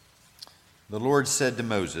The Lord said to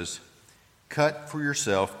Moses, "Cut for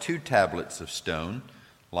yourself 2 tablets of stone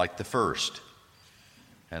like the first,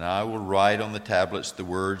 and I will write on the tablets the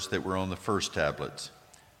words that were on the first tablets,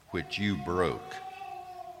 which you broke.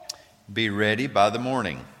 Be ready by the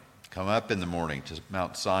morning. Come up in the morning to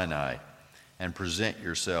Mount Sinai and present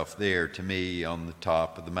yourself there to me on the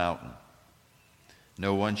top of the mountain.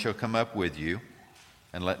 No one shall come up with you,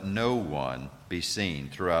 and let no one be seen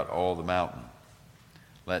throughout all the mountain.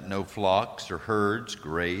 Let no flocks or herds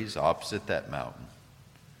graze opposite that mountain."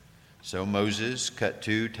 So Moses cut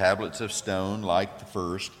 2 tablets of stone like the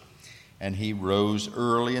first, and he rose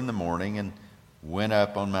early in the morning and went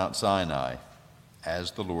up on Mount Sinai,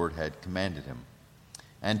 as the Lord had commanded him,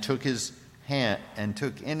 and took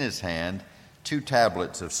in his hand 2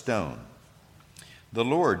 tablets of stone. The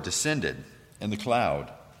Lord descended in the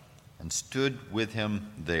cloud and stood with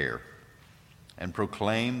him there, and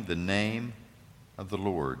proclaimed the name of the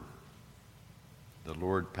Lord. The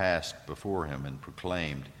Lord passed before him and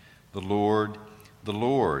proclaimed, the Lord,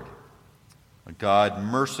 a God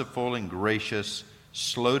merciful and gracious,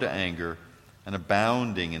 slow to anger, and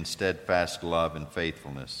abounding in steadfast love and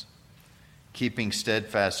faithfulness, keeping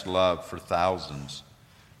steadfast love for thousands,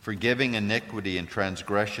 forgiving iniquity and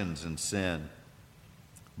transgressions and sin,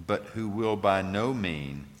 but who will by no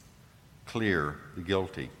means clear the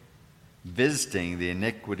guilty, visiting the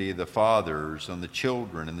iniquity of the fathers on the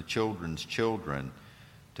children and the children's children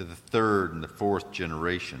to the 3rd and the 4th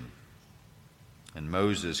generation. And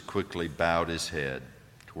Moses quickly bowed his head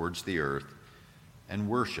towards the earth and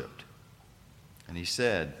worshipped. And he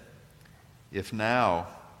said, "If now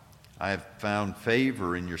I have found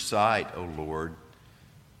favor in your sight, O Lord,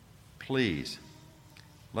 please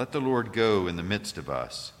let the Lord go in the midst of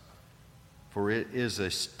us, for it is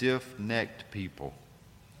a stiff-necked people,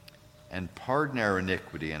 and pardon our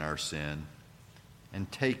iniquity and our sin,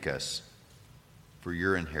 and take us for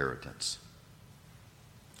your inheritance."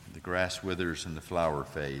 The grass withers and the flower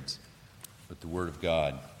fades, but the word of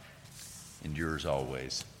God endures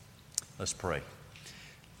always. Let's pray.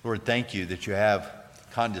 Lord, thank you that you have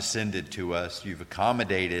condescended to us. You've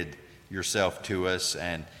accommodated yourself to us,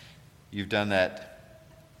 and you've done that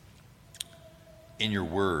in your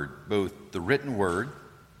word, both the written word,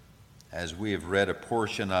 as we have read a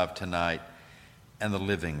portion of tonight, and the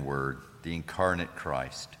living word, the incarnate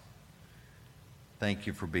Christ. Thank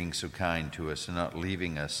you for being so kind to us and not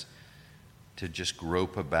leaving us to just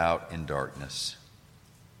grope about in darkness.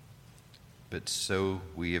 But so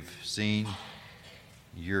we have seen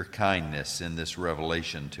your kindness in this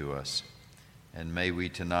revelation to us. And may we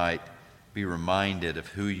tonight be reminded of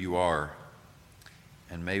who you are,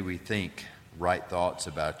 and may we think right thoughts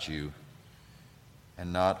about you,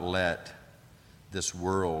 and not let this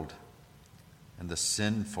world and the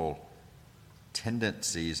sinful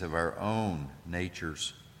tendencies of our own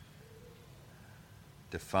natures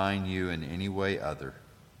define you in any way other.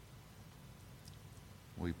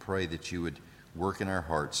 We pray that you would work in our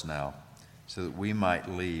hearts now, so that we might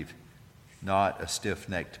leave not a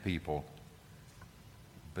stiff-necked people,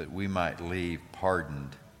 but we might leave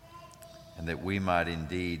pardoned, and that we might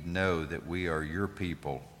indeed know that we are your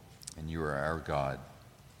people and you are our God.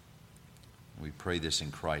 We pray this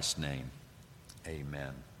in Christ's name.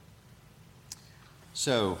 Amen.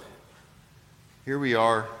 So, here we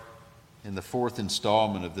are in the 4th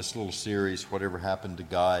installment of this little series, Whatever Happened to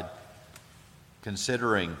God,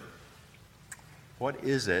 considering what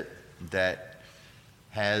is it that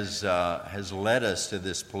has led us to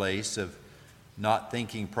this place of not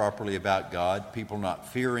thinking properly about God, people not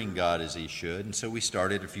fearing God as he should. And so we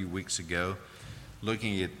started a few weeks ago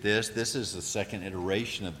looking at this. This is the 2nd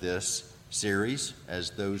iteration of this series,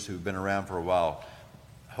 as those who've been around for a while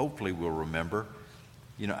hopefully will remember.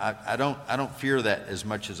 You know, I don't fear that as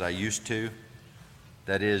much as I used to.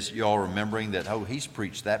 That is, y'all remembering that, oh, he's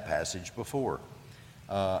preached that passage before.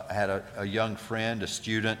 I had a young friend, a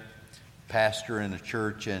student, pastor in a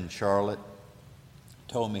church in Charlotte,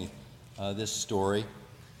 told me this story,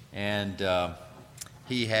 and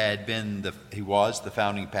he was the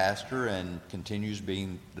founding pastor and continues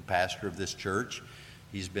being the pastor of this church.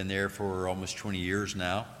 He's been there for almost 20 years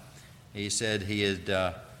now. He said he had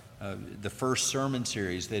the first sermon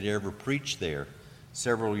series they'd ever preached there.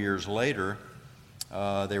 Several years later,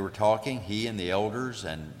 they were talking, he and the elders,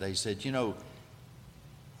 and they said, you know,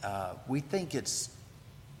 we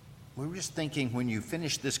were just thinking when you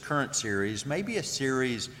finish this current series, maybe a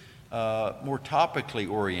series more topically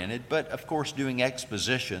oriented, but of course doing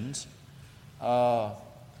expositions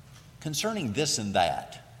concerning this and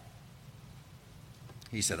that.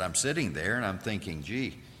 He said, I'm sitting there and I'm thinking,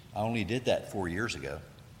 gee, I only did that 4 years ago,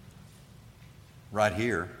 right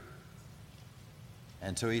here.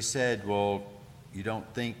 And so he said, well, you don't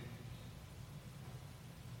think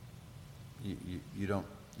you don't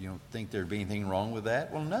think there'd be anything wrong with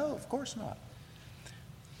that? Well, no, of course not.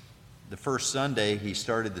 The first Sunday he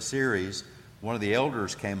started the series, one of the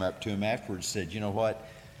elders came up to him afterwards and said, you know what?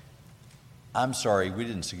 I'm sorry, we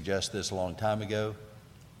didn't suggest this a long time ago.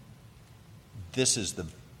 This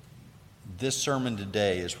sermon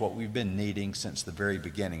today is what we've been needing since the very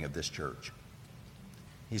beginning of this church.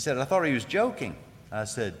 He said, I thought he was joking. I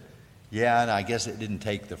said, yeah, and I guess it didn't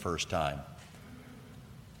take the first time.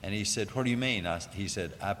 And he said, what do you mean? He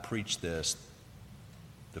said, I preached this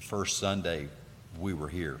the first Sunday we were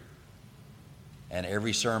here. And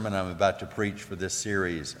every sermon I'm about to preach for this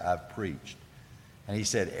series, I've preached. And he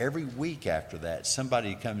said, every week after that, somebody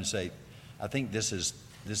would come and say, I think this is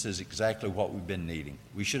exactly what we've been needing.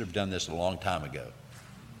 We should have done this a long time ago.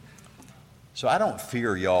 So I don't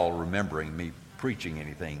fear y'all remembering me preaching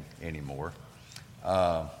anything anymore.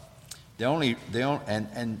 The only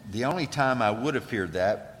time I would have feared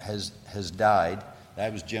that has died.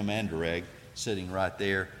 That was Jim Anderegg sitting right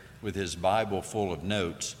there with his Bible full of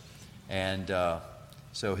notes. And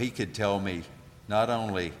so he could tell me not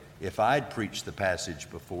only if I'd preached the passage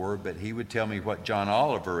before, but he would tell me what John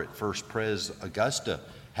Oliver at First Pres Augusta,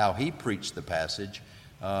 how he preached the passage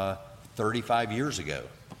 35 years ago.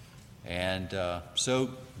 And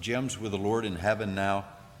so Jim's with the Lord in heaven now,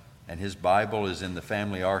 and his Bible is in the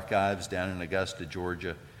family archives down in Augusta,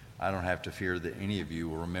 Georgia. I don't have to fear that any of you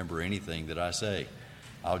will remember anything that I say.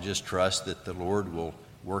 I'll just trust that the Lord will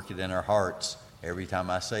work it in our hearts every time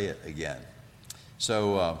I say it again.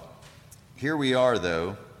 So here we are,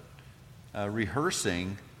 though,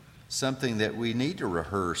 rehearsing something that we need to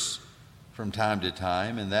rehearse from time to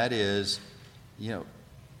time, and that is, the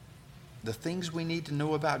things we need to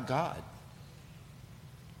know about God.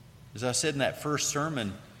 As I said in that first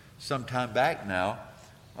sermon some time back now,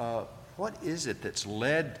 what is it that's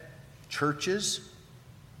led churches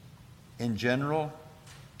in general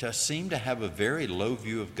to seem to have a very low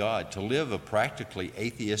view of God, to live a practically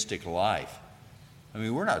atheistic life? I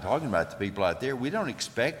mean, we're not talking about the people out there. We don't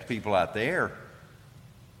expect people out there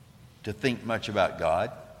to think much about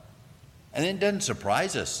God. And it doesn't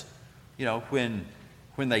surprise us, when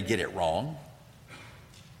they get it wrong,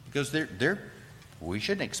 because we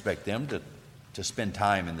shouldn't expect them to spend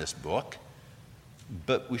time in this book,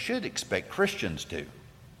 but we should expect Christians to.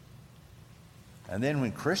 And then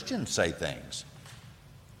when Christians say things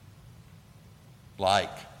like,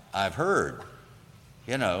 I've heard,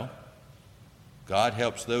 God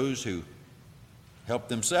helps those who help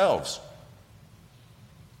themselves.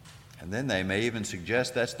 And then they may even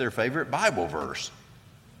suggest that's their favorite Bible verse.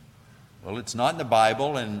 Well, it's not in the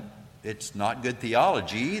Bible, and it's not good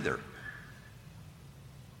theology either.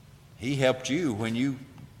 He helped you when you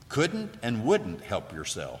couldn't and wouldn't help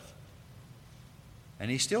yourself.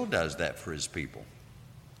 And he still does that for his people.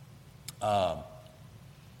 God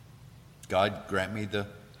grant me the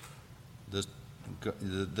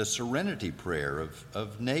serenity prayer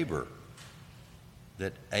of neighbor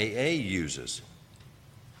that AA uses.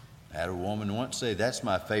 I had a woman once say, that's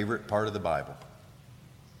my favorite part of the Bible.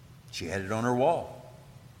 She had it on her wall.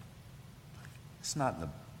 It's not in the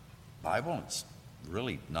Bible. It's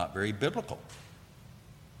really not very biblical.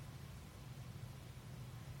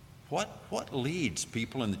 What leads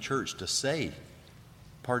people in the church to say,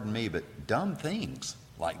 pardon me, but dumb things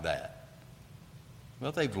like that?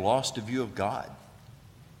 Well, they've lost a view of God.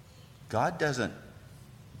 God doesn't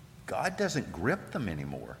grip them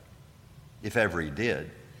anymore, if ever he did.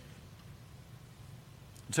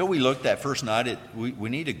 So we looked that first night at, we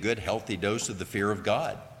need a good, healthy dose of the fear of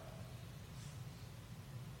God.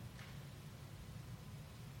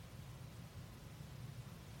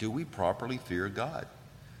 Do we properly fear God?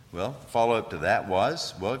 Well, follow-up to that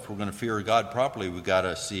was, if we're going to fear God properly, we've got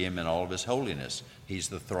to see him in all of his holiness. He's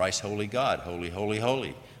the thrice holy God, holy, holy,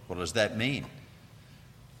 holy. What does that mean?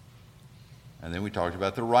 And then we talked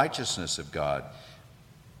about the righteousness of God,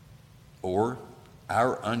 or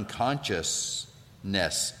our unconsciousness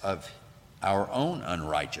of our own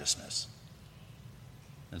unrighteousness.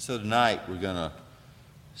 And so tonight we're going to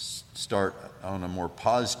start on a more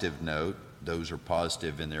positive note. Those are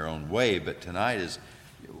positive in their own way, but tonight is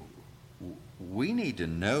we need to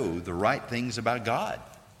know the right things about God.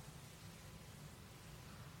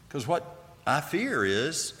 Because what I fear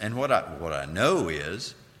is, and what I know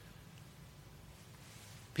is,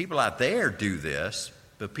 people out there do this,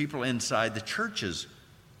 but people inside the churches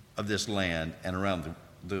of this land and around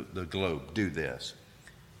the globe do this.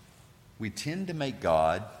 We tend to make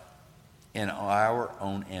God in our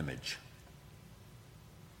own image.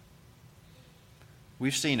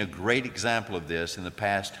 We've seen a great example of this in the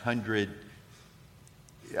past 100,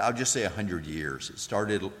 I'll just say 100 years. It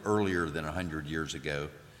started earlier than 100 years ago.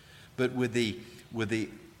 But with the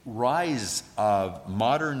rise of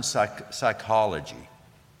modern psychology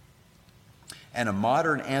and a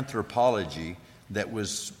modern anthropology that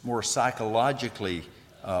was more psychologically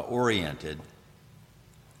oriented,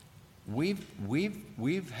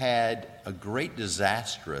 we've had a great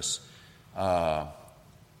disastrous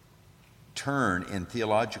turn in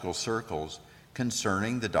theological circles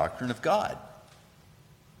concerning the doctrine of God.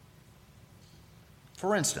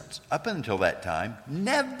 For instance, up until that time,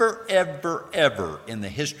 never, ever, ever in the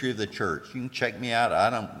history of the church, you can check me out,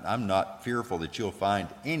 I'm not fearful that you'll find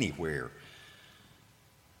anywhere,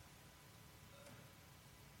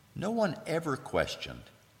 no one ever questioned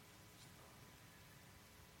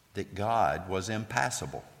that God was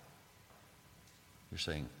impassible. You're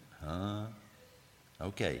saying, huh?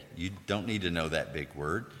 Okay, you don't need to know that big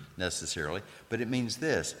word necessarily, but it means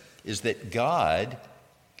this, is that God,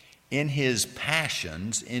 in his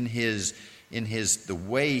passions, in his the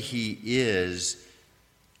way he is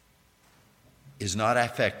not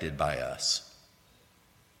affected by us.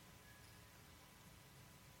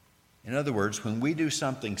 In other words, when we do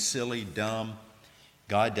something silly, dumb,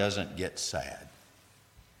 God doesn't get sad.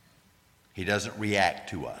 He doesn't react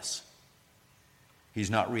to us. He's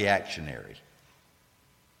not reactionary.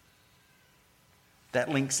 That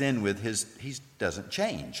links in with he doesn't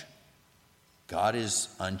change. God is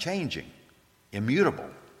unchanging, immutable.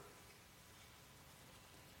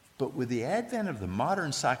 But with the advent of the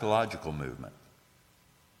modern psychological movement,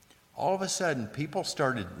 all of a sudden people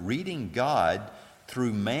started reading God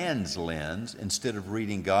through man's lens instead of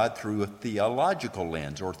reading God through a theological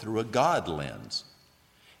lens or through a God lens.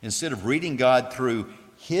 Instead of reading God through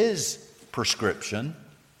his prescription,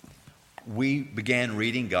 we began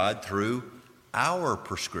reading God through our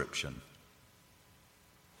prescription.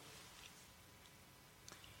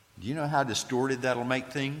 Do you know how distorted that'll make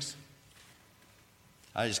things?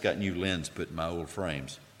 I just got new lens put in my old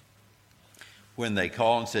frames. When they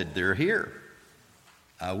called and said, they're here,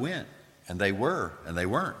 I went. And they were, and they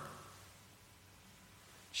weren't.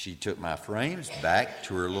 She took my frames back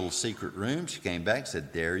to her little secret room. She came back and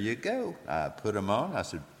said, there you go. I put them on. I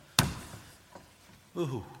said,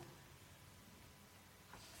 ooh.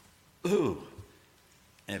 Ooh.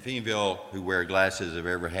 And if any of y'all who wear glasses have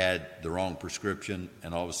ever had the wrong prescription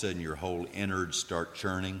and all of a sudden your whole innards start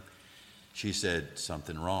churning, she said,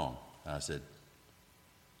 something wrong. I said,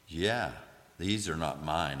 yeah, these are not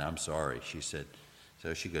mine. I'm sorry. She said,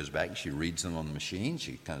 so she goes back and she reads them on the machine.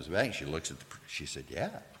 She comes back and she looks at she said,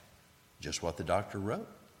 yeah, just what the doctor wrote.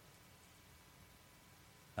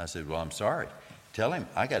 I said, well, I'm sorry. Tell him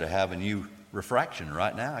I got to have a new refraction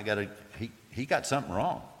right now. He got something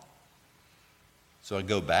wrong. So I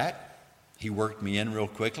go back. He worked me in real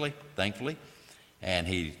quickly, thankfully, and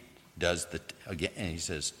he does again, and he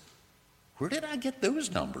says, where did I get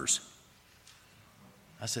those numbers?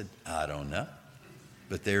 I said, I don't know,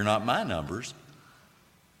 but they're not my numbers.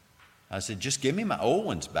 I said, just give me my old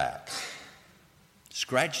ones back,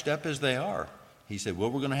 scratched up as they are. He said,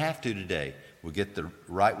 well, we're going to have to today. We'll get the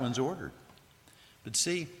right ones ordered. But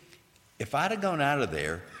see, if I'd have gone out of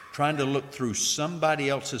there trying to look through somebody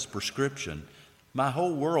else's prescription, my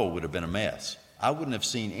whole world would have been a mess. I wouldn't have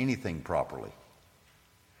seen anything properly.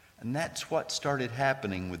 And that's what started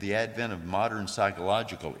happening with the advent of modern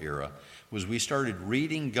psychological era, was we started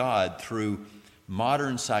reading God through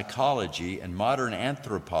modern psychology and modern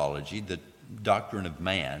anthropology, the doctrine of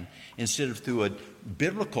man, instead of through a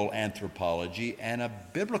biblical anthropology and a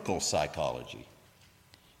biblical psychology.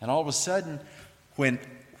 And all of a sudden,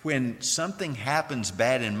 when something happens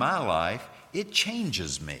bad in my life, it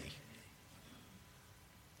changes me.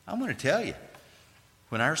 I'm going to tell you,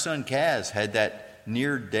 when our son Kaz had that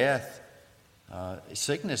near-death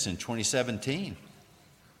sickness in 2017,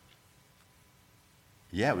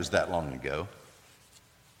 yeah, it was that long ago.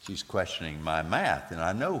 She's questioning my math, and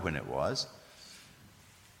I know when it was.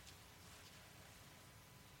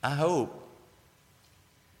 I'm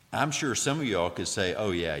sure some of y'all could say,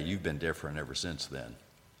 oh yeah, you've been different ever since then,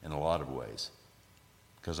 in a lot of ways,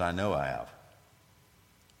 because I know I have.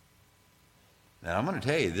 And I'm going to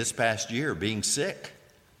tell you, this past year, being sick,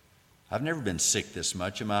 I've never been sick this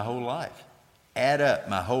much in my whole life. Add up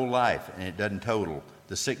my whole life, and it doesn't total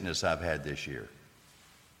the sickness I've had this year.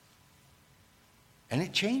 And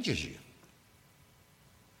it changes you.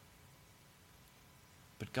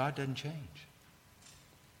 But God doesn't change.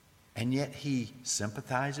 And yet he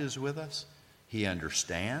sympathizes with us. He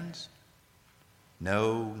understands.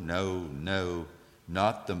 No,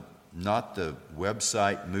 not not the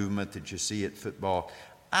website movement that you see at football.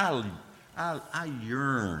 I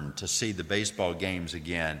yearn to see the baseball games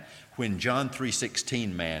again when John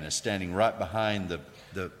 3:16 man is standing right behind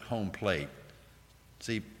the home plate.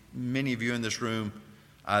 See, many of you in this room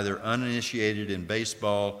either uninitiated in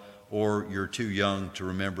baseball or you're too young to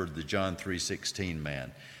remember the John 3:16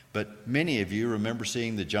 man. But many of you remember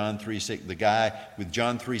seeing the guy with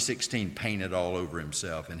John 3:16 painted all over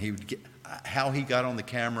himself, and how he got on the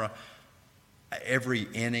camera every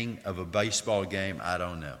inning of a baseball game, I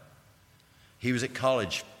don't know. He was at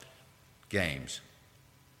college games.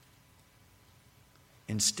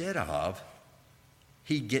 Instead of,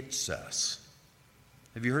 he gets us.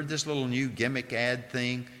 Have you heard this little new gimmick ad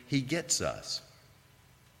thing? He gets us.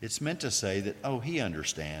 It's meant to say that, oh, he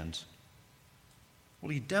understands.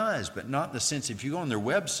 Well, he does, but not in the sense, if you go on their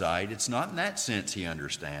website, it's not in that sense he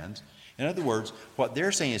understands. In other words, what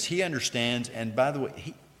they're saying is he understands, and by the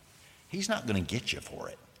way, he's not going to get you for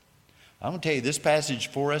it. I'm going to tell you, this passage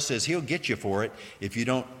for us says he'll get you for it if you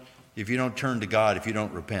don't turn to God, if you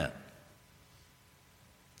don't repent.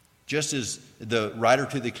 Just as the writer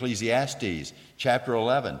to the Ecclesiastes, chapter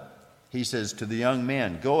 11, he says to the young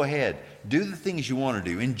men, go ahead, do the things you want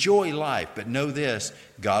to do, enjoy life, but know this,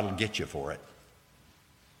 God will get you for it.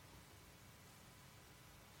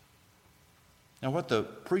 Now what the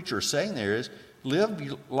preacher is saying there is,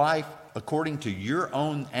 live life according to your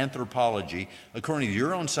own anthropology, according to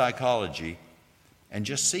your own psychology, and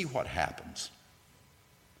just see what happens.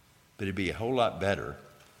 But it'd be a whole lot better,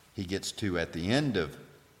 he gets to at the end of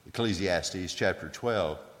Ecclesiastes chapter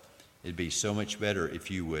 12, it'd be so much better if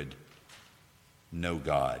you would know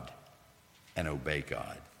God and obey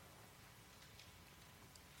God.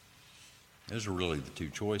 Those are really the two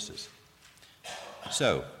choices.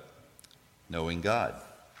 So, knowing God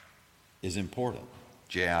is important.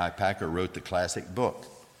 J.I. Packer wrote the classic book.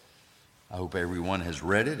 I hope everyone has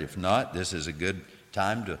read it. If not, this is a good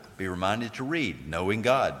time to be reminded to read Knowing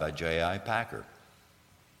God by J.I. Packer.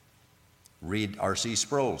 Read R.C.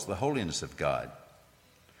 Sproul's The Holiness of God.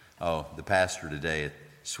 Oh, the pastor today,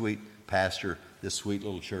 sweet pastor, this sweet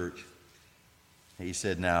little church, he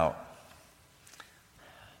said, now,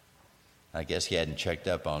 I guess he hadn't checked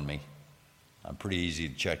up on me. I'm pretty easy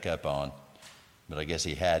to check up on, but I guess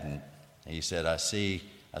he hadn't. He said, I see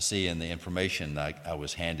in the information I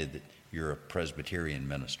was handed that you're a Presbyterian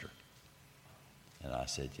minister. And I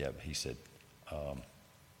said, yeah. He said,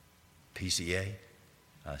 PCA?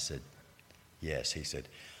 I said, yes. He said,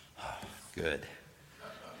 oh, good.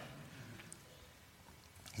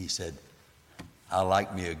 He said, I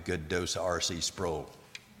like me a good dose of R.C. Sproul.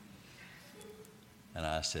 And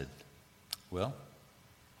I said, well,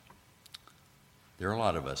 there are a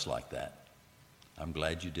lot of us like that. I'm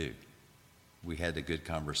glad you do. We had a good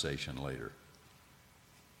conversation later.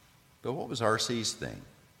 But what was R.C.'s thing?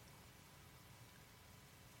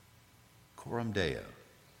 Coram Deo,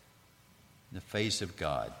 in the face of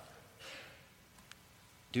God.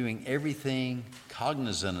 Doing everything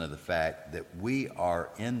cognizant of the fact that we are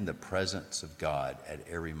in the presence of God at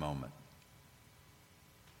every moment.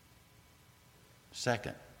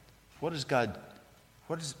 Second, why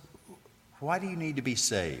do you need to be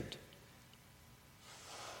saved?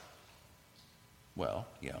 Well,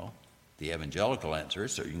 the evangelical answer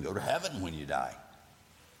is so you can go to heaven when you die.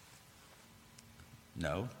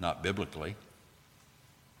 No, not biblically.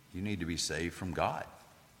 You need to be saved from God.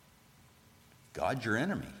 God's your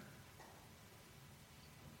enemy.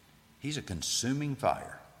 He's a consuming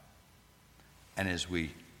fire. And as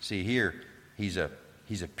we see here, he's a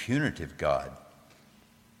punitive God,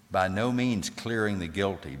 by no means clearing the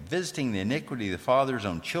guilty, visiting the iniquity of the father's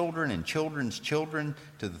own children and children's children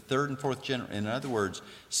to the third and fourth generation. In other words,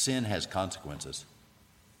 sin has consequences,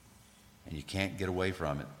 and you can't get away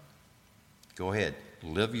from it. Go ahead,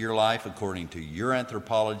 live your life according to your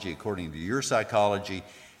anthropology, according to your psychology,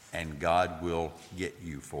 and God will get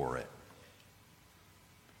you for it.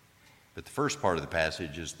 But the first part of the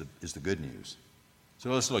passage is the good news. So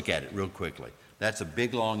let's look at it real quickly. That's a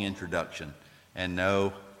big, long introduction. And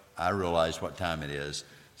no, I realize what time it is.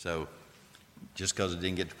 So just because I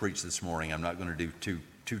didn't get to preach this morning, I'm not going to do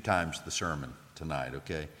two times the sermon tonight,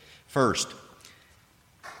 okay? First,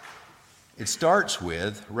 it starts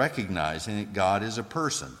with recognizing that God is a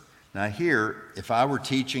person. Now here, if I were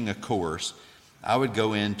teaching a course, I would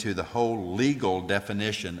go into the whole legal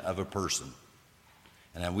definition of a person.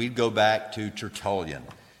 And then we'd go back to Tertullian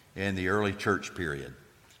in the early church period.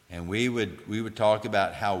 And we would talk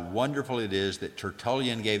about how wonderful it is that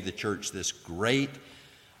Tertullian gave the church this great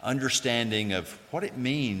understanding of what it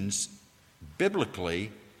means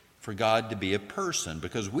biblically for God to be a person.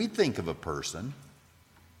 Because we think of a person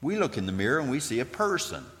We look in the mirror and we see a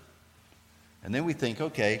person. And then we think,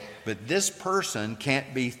 okay, but this person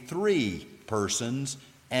can't be three persons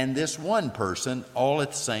and this one person all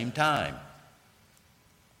at the same time.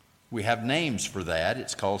 We have names for that.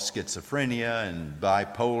 It's called schizophrenia and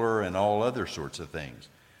bipolar and all other sorts of things.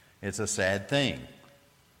 It's a sad thing.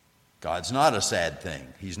 God's not a sad thing.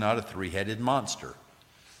 He's not a three-headed monster.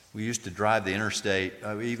 We used to drive the interstate,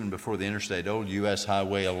 even before the interstate, old U.S.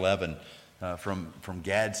 Highway 11, from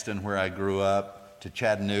Gadsden, where I grew up, to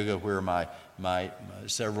Chattanooga, where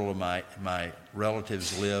several of my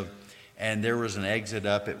relatives live. And there was an exit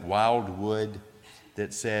up at Wildwood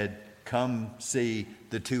that said, "Come see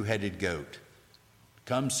the two-headed goat.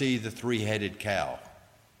 Come see the three-headed cow."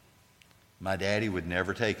 My daddy would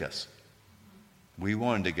never take us. We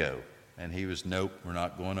wanted to go, and he was, "Nope, we're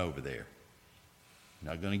not going over there.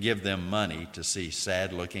 Not going to give them money to see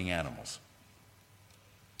sad-looking animals."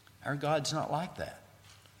 Our God's not like that.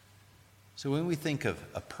 So when we think of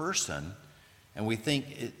a person, and we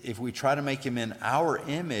think if we try to make him in our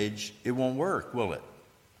image, it won't work, will it?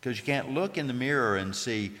 Because you can't look in the mirror and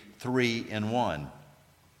see three in one,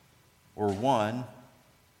 or one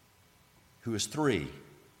who is three.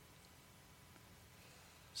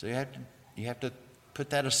 So you have to put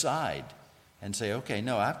that aside and say, okay,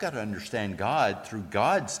 no, I've got to understand God through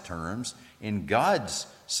God's terms, in God's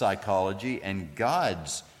psychology and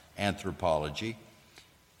God's anthropology.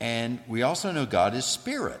 And we also know God is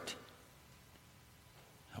spirit.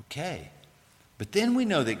 Okay. But then we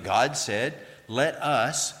know that God said, let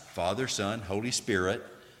us, Father, Son, Holy Spirit,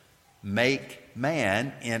 make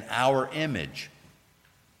man in our image.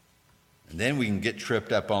 And then we can get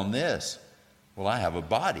tripped up on this. Well, I have a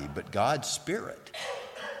body, but God's spirit.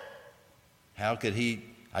 How could he?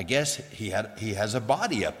 I guess he has a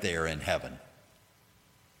body up there in heaven.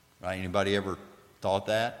 Right? Anybody ever thought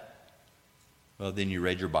that? Well, then you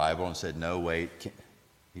read your Bible and said, no, wait,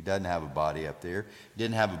 he doesn't have a body up there. He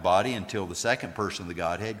didn't have a body until the second person of the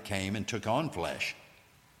Godhead came and took on flesh.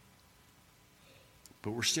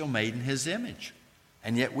 But we're still made in his image.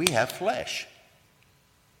 And yet we have flesh.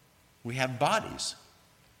 We have bodies.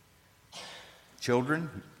 Children,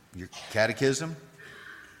 your catechism,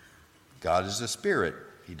 God is a spirit.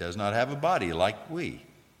 He does not have a body like we,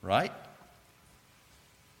 right?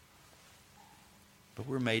 But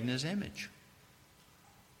we're made in his image.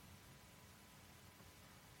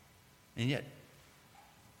 And yet,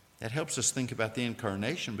 that helps us think about the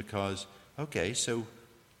incarnation because, okay, so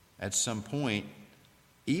at some point,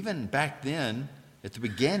 even back then, at the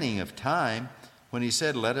beginning of time, when he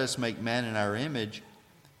said, let us make man in our image,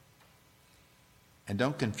 and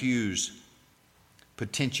don't confuse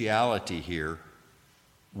potentiality here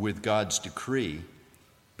with God's decree,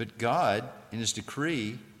 but God, in his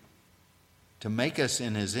decree, to make us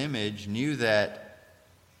in his image, knew that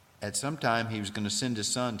at some time he was going to send his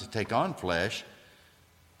son to take on flesh,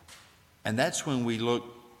 and that's when we look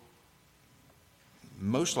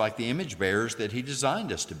most like the image bearers that he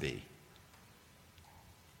designed us to be.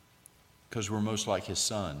 Because we're most like his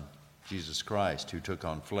son, Jesus Christ, who took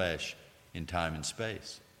on flesh in time and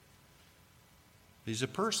space. He's a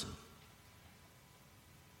person.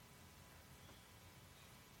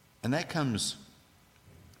 And that comes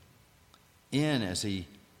in as he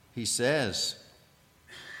says,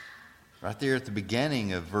 right there at the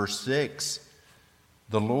beginning of verse 6,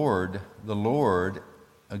 the Lord,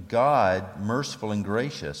 a God merciful and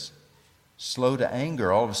gracious, slow to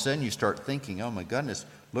anger. All of a sudden you start thinking, oh my goodness,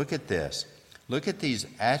 look at this. Look at these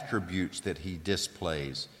attributes that he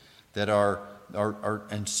displays that are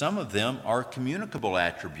and some of them are communicable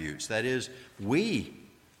attributes. That is, we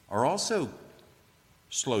are also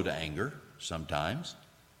slow to anger sometimes.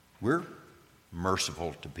 We're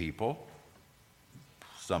merciful to people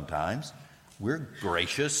sometimes. We're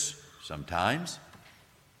gracious sometimes.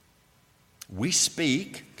 We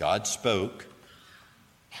speak. God spoke.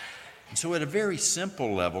 And so at a very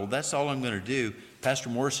simple level, that's all I'm going to do. Pastor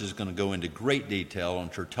Morris is going to go into great detail on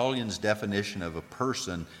Tertullian's definition of a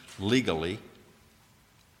person legally.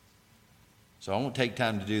 So I won't take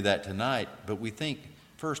time to do that tonight, but we think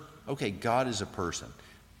first, okay, God is a person.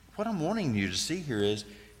 What I'm wanting you to see here is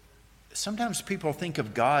sometimes people think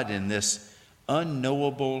of God in this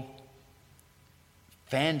unknowable,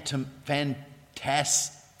 fantastic,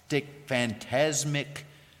 phantasmic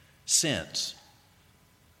sense.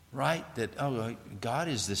 Right? That, oh, God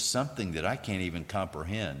is this something that I can't even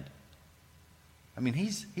comprehend. I mean,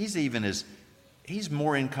 he's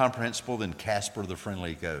more incomprehensible than Casper the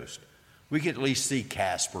Friendly Ghost. We could at least see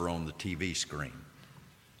Casper on the TV screen.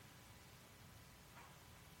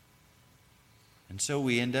 And so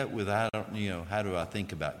we end up with, how do I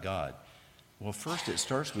think about God? Well, first it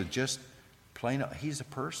starts with just plain, he's a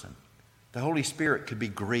person. The Holy Spirit could be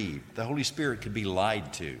grieved. The Holy Spirit could be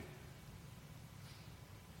lied to.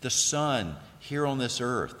 The Son here on this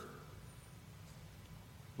earth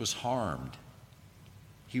was harmed.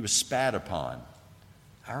 He was spat upon.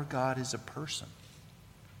 Our God is a person.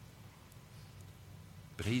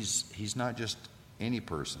 But he's not just any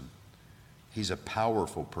person. He's a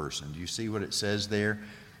powerful person. Do you see what it says there?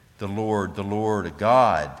 The Lord, a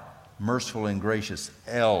God, merciful and gracious.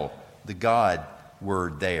 El, the God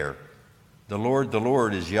word there. The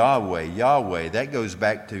Lord is Yahweh. Yahweh, that goes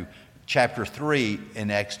back to chapter 3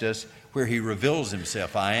 in Exodus, where he reveals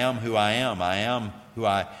himself. I am who I am. I am who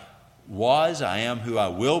I was. I am who I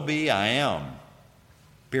will be. I am.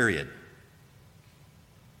 Period.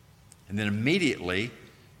 And then immediately,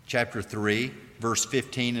 chapter 3, verse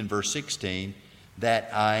 15 and verse 16, that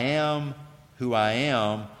I am who I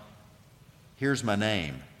am, here's my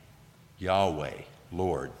name, Yahweh,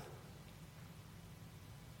 Lord.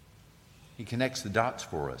 He connects the dots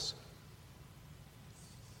for us.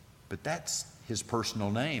 But that's his personal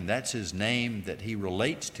name. That's his name that he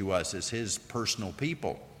relates to us as his personal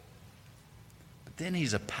people. But then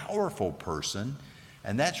he's a powerful person,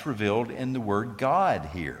 and that's revealed in the word God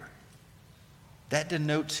here. That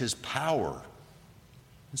denotes his power.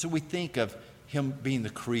 And so we think of him being the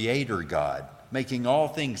creator God, making all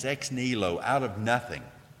things ex nihilo, out of nothing.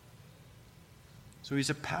 So he's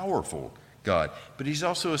a powerful God, but he's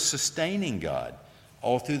also a sustaining God.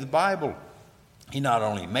 All through the Bible, he not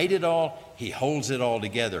only made it all, he holds it all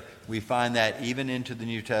together. We find that even into the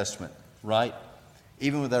New Testament, right?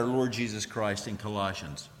 Even with our Lord Jesus Christ in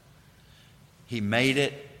Colossians. He made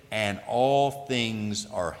it, and all things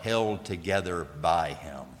are held together by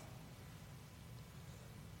him.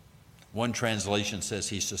 One translation says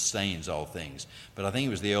he sustains all things, but I think it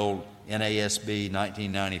was the old NASB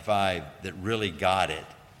 1995 that really got it,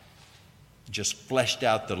 just fleshed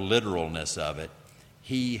out the literalness of it.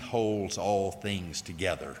 He holds all things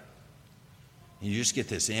together. And you just get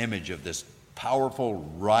this image of this powerful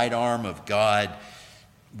right arm of God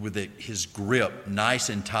with his grip nice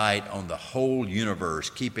and tight on the whole universe,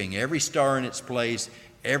 keeping every star in its place,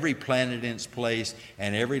 every planet in its place,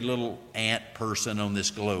 and every little ant person on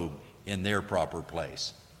this globe in their proper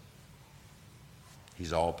place.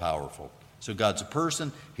 He's all powerful. So God's a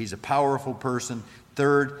person. He's a powerful person.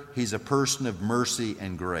 Third, he's a person of mercy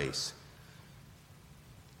and grace.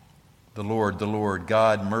 The Lord,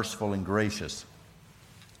 God, merciful and gracious.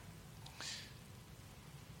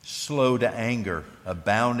 Slow to anger,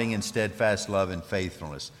 abounding in steadfast love and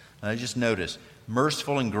faithfulness. Now just notice,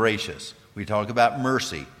 merciful and gracious. We talk about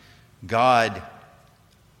mercy. God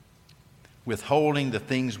withholding the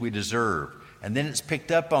things we deserve. And then it's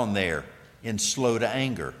picked up on there in slow to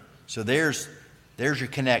anger. So there's your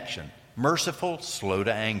connection. Merciful, slow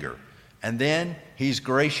to anger. And then he's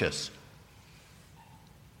gracious.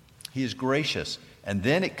 He is gracious. And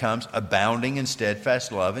then it comes abounding in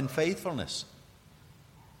steadfast love and faithfulness.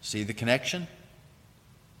 See the connection?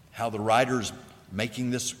 How the writer's making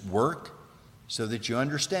this work so that you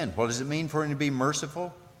understand. What does it mean for him to be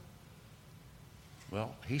merciful?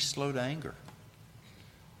 Well, he's slow to anger.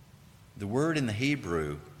 The word in the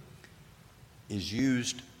Hebrew is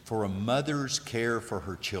used for a mother's care for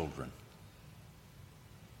her children.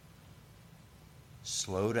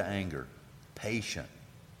 Slow to anger, patient.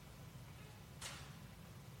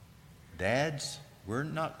 Dads, we're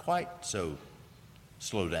not quite so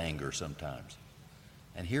slow to anger sometimes.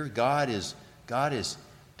 And here God is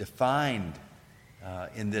defined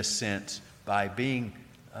in this sense by being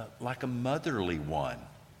like a motherly one.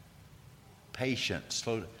 Patient,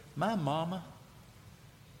 slow to... My mama,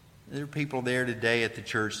 there are people there today at the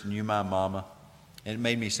church that knew my mama, and it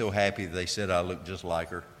made me so happy that they said I look just like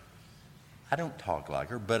her. I don't talk like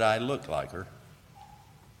her, but I look like her.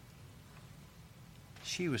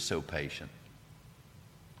 She was so patient.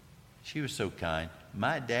 She was so kind.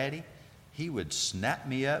 My daddy, he would snap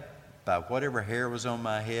me up by whatever hair was on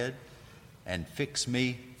my head and fix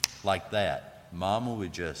me like that. Mama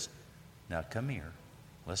would just, now come here,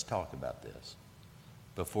 let's talk about this.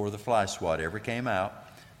 Before the fly swat ever came out,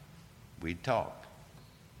 we'd talk.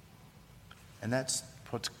 And that's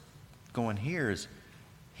what's going here is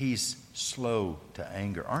he's slow to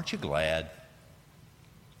anger. Aren't you glad?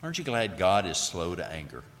 Aren't you glad God is slow to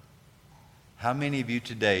anger? How many of you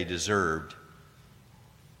today deserved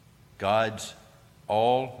God's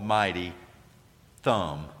almighty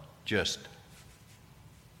thumb just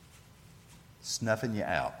snuffing you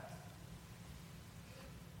out?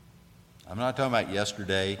 I'm not talking about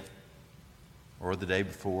yesterday or the day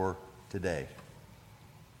before, today.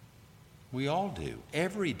 We all do,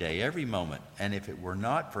 every day, every moment. And if it were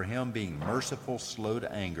not for him being merciful, slow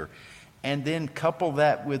to anger, and then couple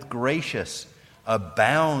that with gracious,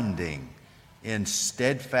 abounding in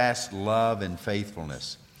steadfast love and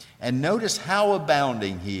faithfulness. And notice how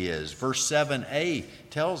abounding he is. Verse 7a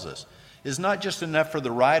tells us. It's not just enough for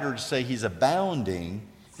the writer to say he's abounding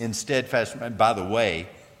in steadfast. And by the way,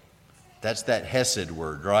 that's that hesed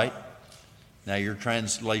word, right? Now your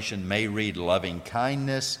translation may read loving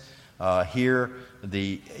kindness. Here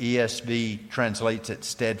the ESV translates it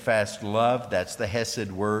steadfast love. That's the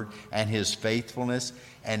hesed word. And his faithfulness.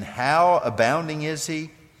 And how abounding is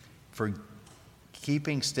he? For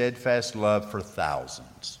keeping steadfast love for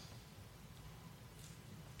thousands.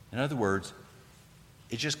 In other words,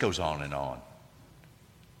 it just goes on and on.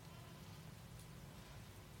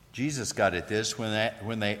 Jesus got at this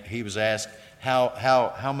when he was asked, how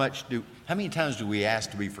many times do we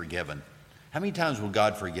ask to be forgiven? How many times will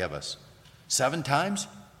God forgive us? 7 times?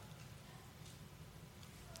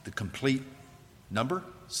 The complete number?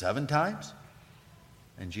 7 times?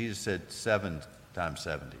 And Jesus said 7 times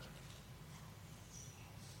 70.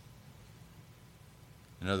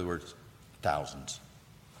 In other words, thousands.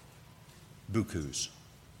 Bukus.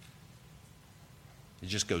 It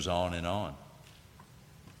just goes on and on.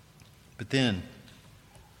 But then,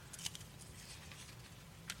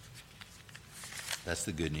 that's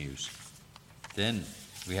the good news. Then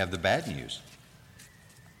we have the bad news.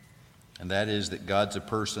 And that is that God's a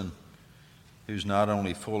person who's not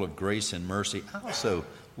only full of grace and mercy. I also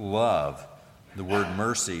love the word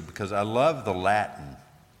mercy because I love the Latin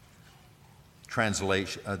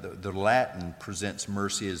translation. The Latin presents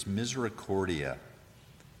mercy as misericordia.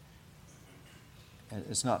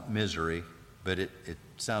 It's not misery, but it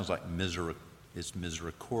sounds like it's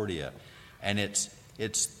misericordia. And it's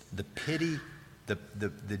the pity,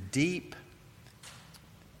 the deep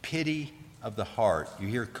pity of the heart. You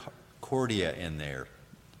hear cordia in there,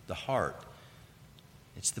 the heart.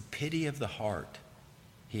 It's the pity of the heart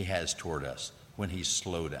he has toward us when he's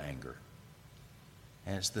slow to anger.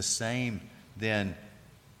 And it's the same then,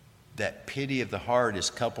 that pity of the heart is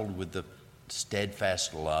coupled with the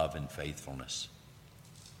steadfast love and faithfulness.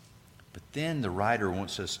 But then the writer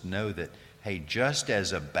wants us to know that, hey, just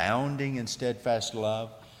as abounding in steadfast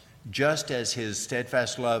love, just as his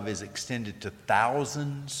steadfast love is extended to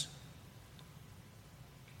thousands,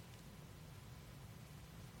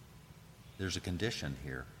 there's a condition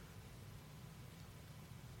here.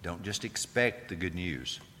 Don't just expect the good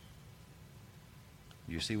news.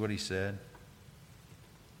 You see what he said?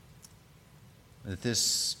 That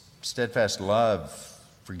this steadfast love,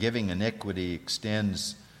 forgiving iniquity,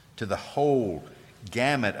 extends to the whole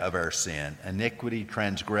gamut of our sin, iniquity,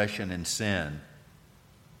 transgression, and sin.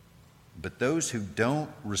 But those who don't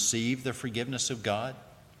receive the forgiveness of God,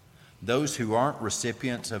 those who aren't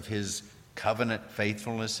recipients of his covenant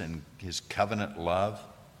faithfulness and his covenant love,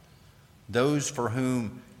 those for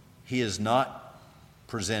whom he is not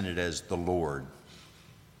presented as the Lord,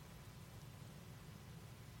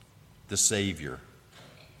 the Savior.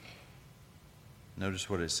 Notice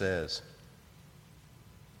what it says.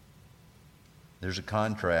 There's a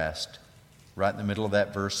contrast right in the middle of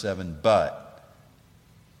that verse 7. But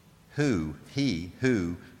he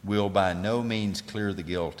who will by no means clear the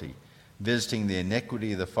guilty, visiting the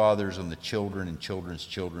iniquity of the fathers on the children and children's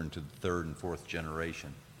children to the 3rd and 4th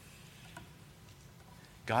generation.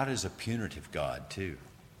 God is a punitive God too.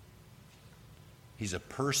 He's a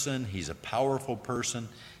person, he's a powerful person,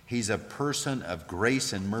 he's a person of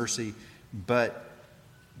grace and mercy, but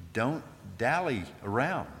don't dally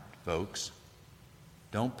around, folks.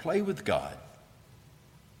 Don't play with God.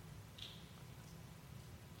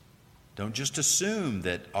 Don't just assume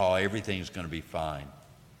that, everything's going to be fine.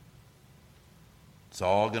 It's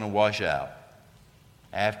all going to wash out.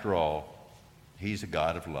 After all, he's a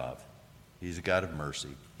God of love. He's a God of mercy.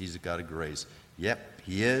 He's a God of grace. Yep,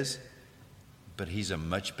 he is, but he's a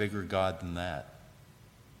much bigger God than that.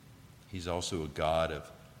 He's also a God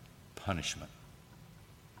of punishment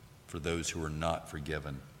for those who are not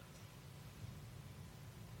forgiven.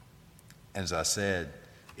 As I said,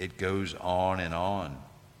 it goes on and on.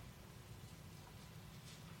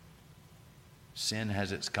 Sin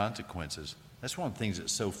has its consequences. That's one of the things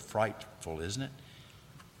that's so frightful, isn't it?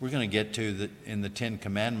 We're going to get to in the 10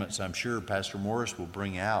 Commandments, I'm sure Pastor Morris will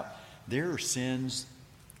bring out. There are sins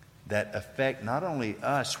that affect not only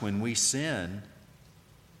us when we sin,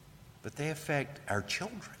 but they affect our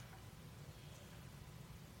children.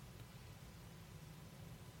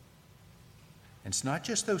 And it's not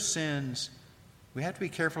just those sins. We have to be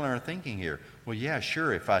careful in our thinking here. Well, yeah,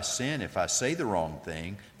 sure, if I sin, if I say the wrong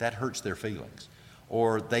thing, that hurts their feelings.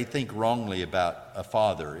 Or they think wrongly about a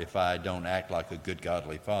father if I don't act like a good,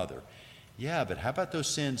 godly father. Yeah, but how about those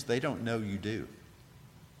sins they don't know you do?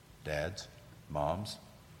 Dads, moms.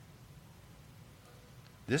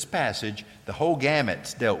 This passage, the whole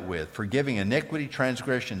gamut's dealt with. Forgiving iniquity,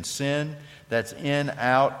 transgression, sin. That's in,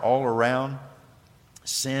 out, all around.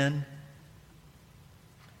 Sin.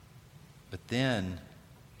 But then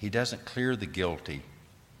he doesn't clear the guilty.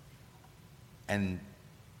 And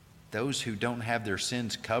those who don't have their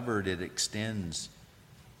sins covered, it extends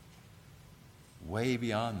way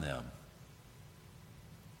beyond them.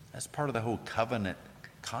 That's part of the whole covenant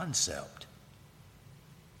concept.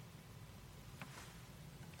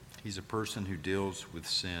 He's a person who deals with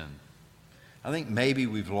sin. I think maybe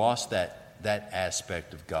we've lost that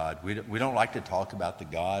aspect of God. We don't like to talk about the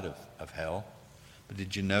God of hell. But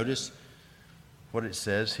did you notice what it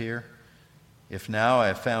says here? If now I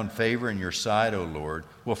have found favor in your sight, O Lord.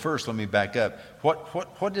 Well, first let me back up.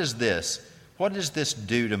 What is this? What does this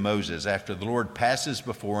do to Moses after the Lord passes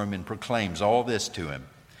before him and proclaims all this to him?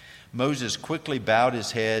 Moses quickly bowed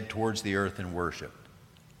his head towards the earth and worshiped.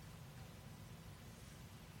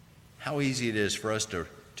 How easy it is for us to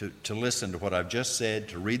listen to what I've just said,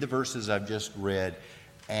 to read the verses I've just read,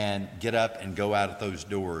 and get up and go out of those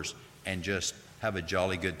doors and just have a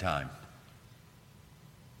jolly good time.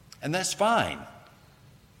 And that's fine.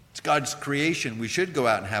 It's God's creation. We should go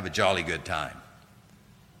out and have a jolly good time.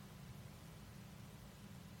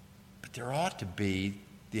 But there ought to be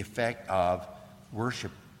the effect of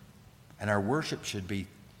worship. And our worship should be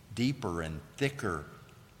deeper and thicker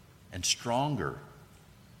and stronger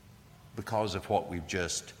because of what we've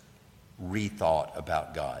just rethought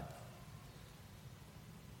about God.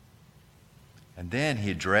 And then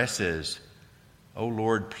he addresses, O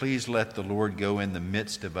Lord, please let the Lord go in the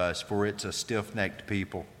midst of us, for it's a stiff-necked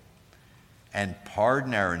people, and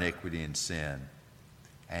pardon our iniquity and sin,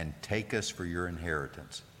 and take us for your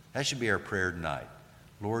inheritance. That should be our prayer tonight.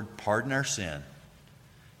 Lord, pardon our sin.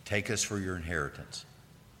 Take us for your inheritance.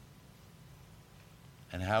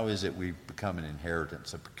 And how is it we've become an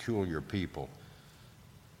inheritance, a peculiar people?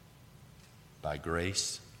 By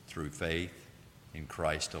grace, through faith, in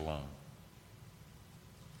Christ alone.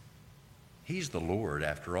 He's the Lord,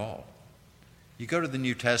 after all. You go to the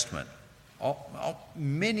New Testament,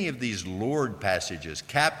 many of these Lord passages,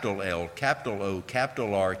 capital L, capital O,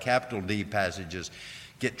 capital R, capital D passages,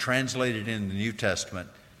 get translated in the New Testament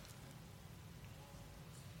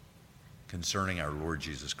concerning our Lord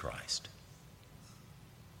Jesus Christ.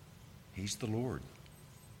 He's the Lord.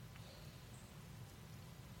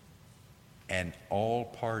 And all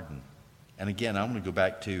pardon. And again, I'm going to go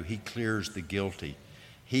back to, he clears the guilty.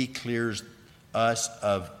 He clears us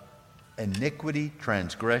of iniquity,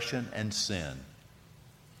 transgression, and sin.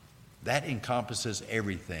 That encompasses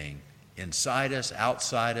everything inside us,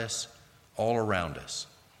 outside us, all around us.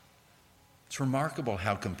 It's remarkable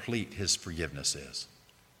how complete his forgiveness is.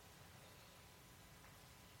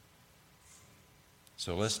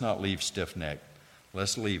 So let's not leave stiff-necked.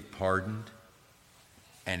 Let's leave pardoned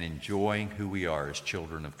and enjoying who we are as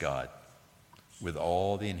children of God with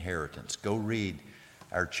all the inheritance. Go read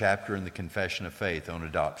our chapter in the Confession of Faith on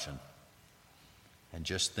adoption and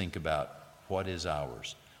just think about what is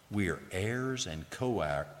ours. We are heirs and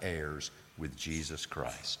co-heirs with Jesus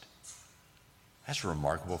Christ. That's a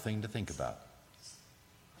remarkable thing to think about.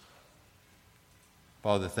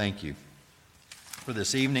 Father, thank you for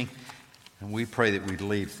this evening. And we pray that we'd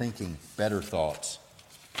leave thinking better thoughts,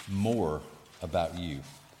 more about you.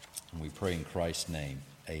 And we pray in Christ's name,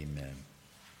 amen.